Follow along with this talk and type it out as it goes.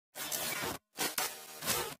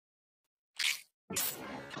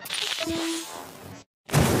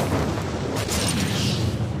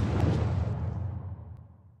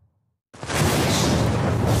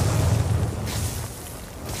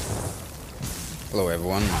Hello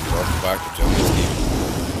everyone, and welcome back to Johnny's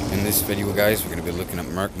Game. In this video guys, we're going to be looking at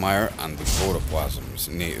Murkmire and the protoplasms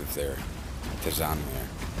native there to Zanmire.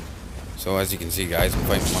 So as you can see guys, I'm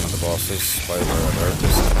fighting one of the bosses. Spoiler alert,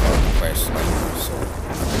 this is part of the quest line, so I'm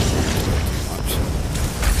not going to go into it too much.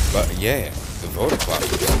 But yeah, the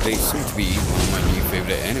protoplasms, they seem to be one of my new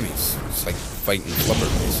favourite enemies. It's like fighting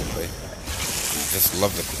flubber basically. I just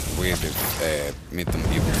love the way they've made them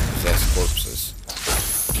able to possess corpses.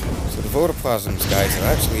 So the protoplasms, guys, are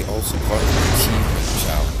actually also part of the achievement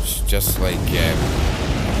challenge, just like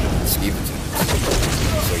skeletons.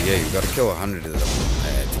 So yeah, you've got to kill 100 of them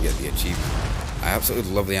to get the achievement. I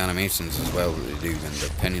absolutely love the animations as well that they do when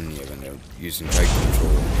they're pinning you, when they're using tight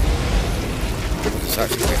control. Because it's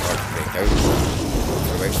actually quite hard to break out.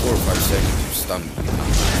 For about 4 or 5 seconds you're stunned, you can't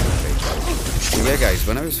actually break out. So yeah guys,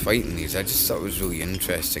 when I was fighting these, I just thought it was really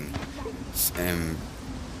interesting.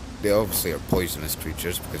 They obviously are poisonous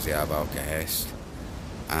creatures because they have alkahest,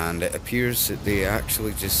 and it appears that they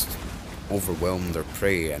actually just overwhelm their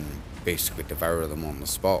prey and basically devour them on the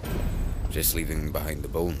spot, just leaving behind the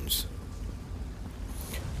bones.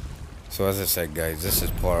 So as I said guys, this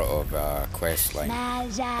is part of a quest line. Like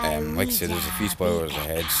I said, there's a few spoilers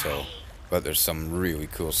ahead, but there's some really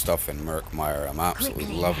cool stuff in Murkmire. I'm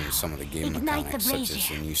absolutely loving some of the game mechanics, such as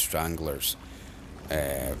the new stranglers,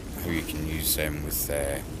 who you can use with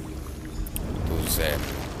those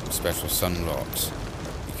special sun rocks.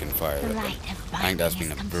 You can fire at them. I think that's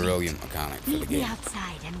been a brilliant mechanic for the game.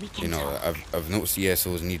 You know, I've noticed the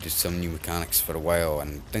ESO's needed some new mechanics for a while,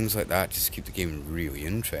 and things like that just keep the game really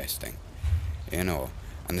interesting. You know,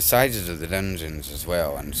 and the sizes of the dungeons as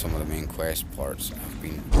well, and some of the main quest parts have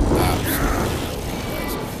been absolutely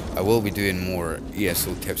brilliant, guys. I will be doing more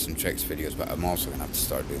ESO tips and tricks videos, but I'm also going to have to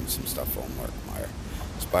start doing some stuff on Murkmire.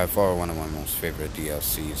 It's by far one of my most favourite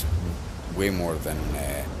DLCs. Way more than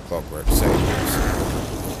Clockwork Cycles.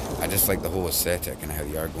 I just like the whole aesthetic and how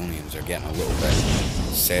the Argonians are getting a little bit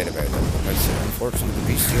sad about it, because unfortunately the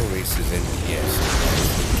bestial races in ESO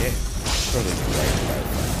get probably right about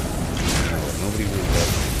that. You know, nobody really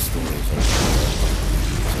does these stories or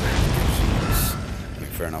I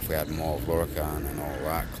mean, fair enough, we had Maw of Lorcan and all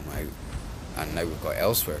that come out, and now we've got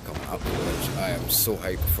Elsewhere coming up, which I am so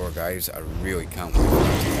hyped for, guys. I really can't wait for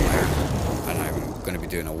that to come out. And I'm going to be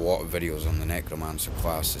doing a lot of videos on the Necromancer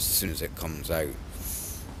class as soon as it comes out.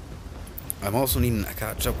 I'm also needing to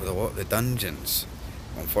catch up with a lot of the dungeons.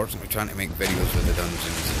 Unfortunately, trying to make videos with the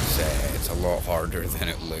dungeons it's a lot harder than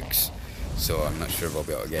it looks. So I'm not sure if I'll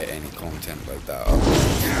be able to get any content like that up.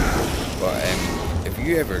 But if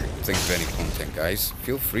you ever think of any content, guys,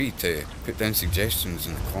 feel free to put down suggestions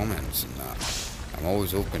in the comments and that. I'm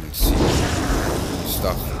always open to see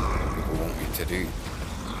stuff that people want me to do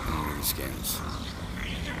in these games.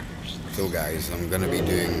 So guys, I'm going to be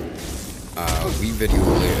doing a wee video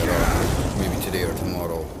later on, maybe today or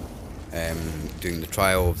tomorrow, doing the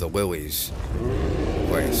Trial of the Willies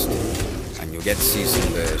quest, and you'll get to see some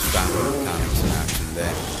of the standard mechanics in action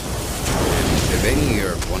then. If any of you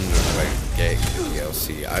are wondering about getting the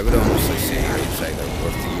DLC, I would honestly say it's either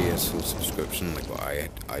worth the ESO subscription, like what I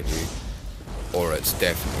do, or it's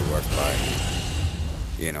definitely worth buying.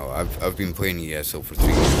 You know, I've been playing ESO for 3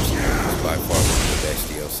 years now. It's by far one of the best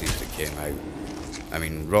DLCs that came out. I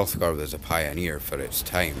mean, Hrothgar was a pioneer for its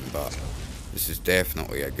time, but this is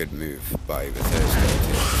definitely a good move by Bethesda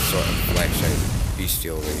to sort of flesh out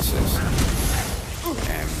bestial races.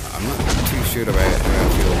 I'm not too sure about how I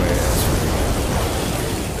feel about it.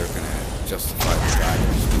 They're going to justify the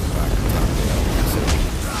dragons being back in Tamdale.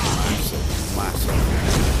 It's a massive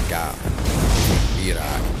gap between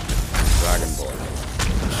Iraq and Dragonborn.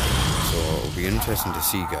 So it'll be interesting to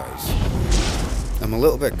see, guys. I'm a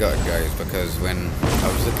little bit gutted, guys, because when I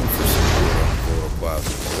was looking for some more on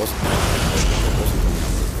protoplasm, it wasn't coming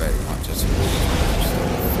up with very much. I suppose it was still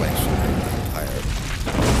fleshing out the entire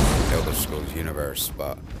Elder Scrolls universe,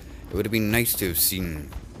 but it would have been nice to have seen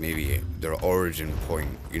maybe their origin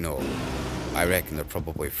point. You know, I reckon they're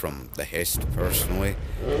probably from the Hest personally.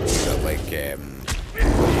 But like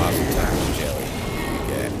Mazatlan jelly you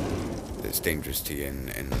get. It's dangerous to you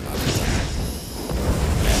in Mazatlan.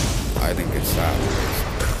 I think it's that.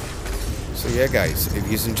 So yeah guys, if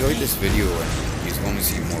you've enjoyed this video and you want to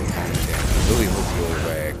see more content, I really hope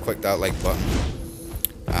you'll click that like button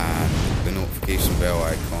and the notification bell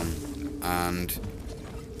icon, and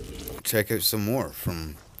check out some more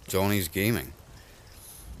from Johnny's Gaming.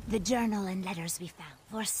 The journal and letters we found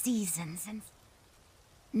for seasons, and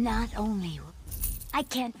not only I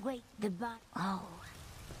can't wait the oh